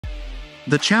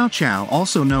The Chow Chow,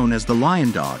 also known as the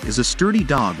lion dog, is a sturdy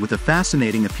dog with a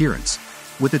fascinating appearance.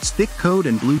 With its thick coat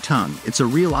and blue tongue, it's a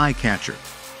real eye-catcher.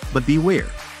 But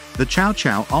beware, the Chow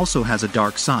Chow also has a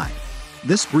dark side.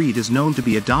 This breed is known to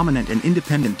be a dominant and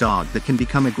independent dog that can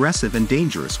become aggressive and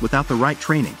dangerous without the right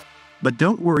training. But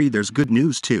don't worry, there's good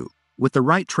news too. With the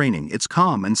right training, it's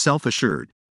calm and self-assured,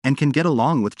 and can get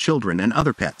along with children and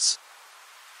other pets.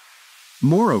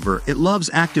 Moreover, it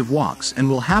loves active walks and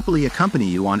will happily accompany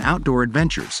you on outdoor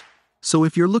adventures. So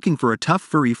if you're looking for a tough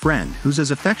furry friend who's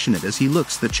as affectionate as he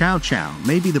looks, the Chow Chow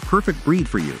may be the perfect breed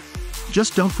for you.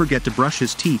 Just don't forget to brush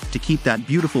his teeth to keep that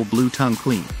beautiful blue tongue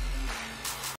clean.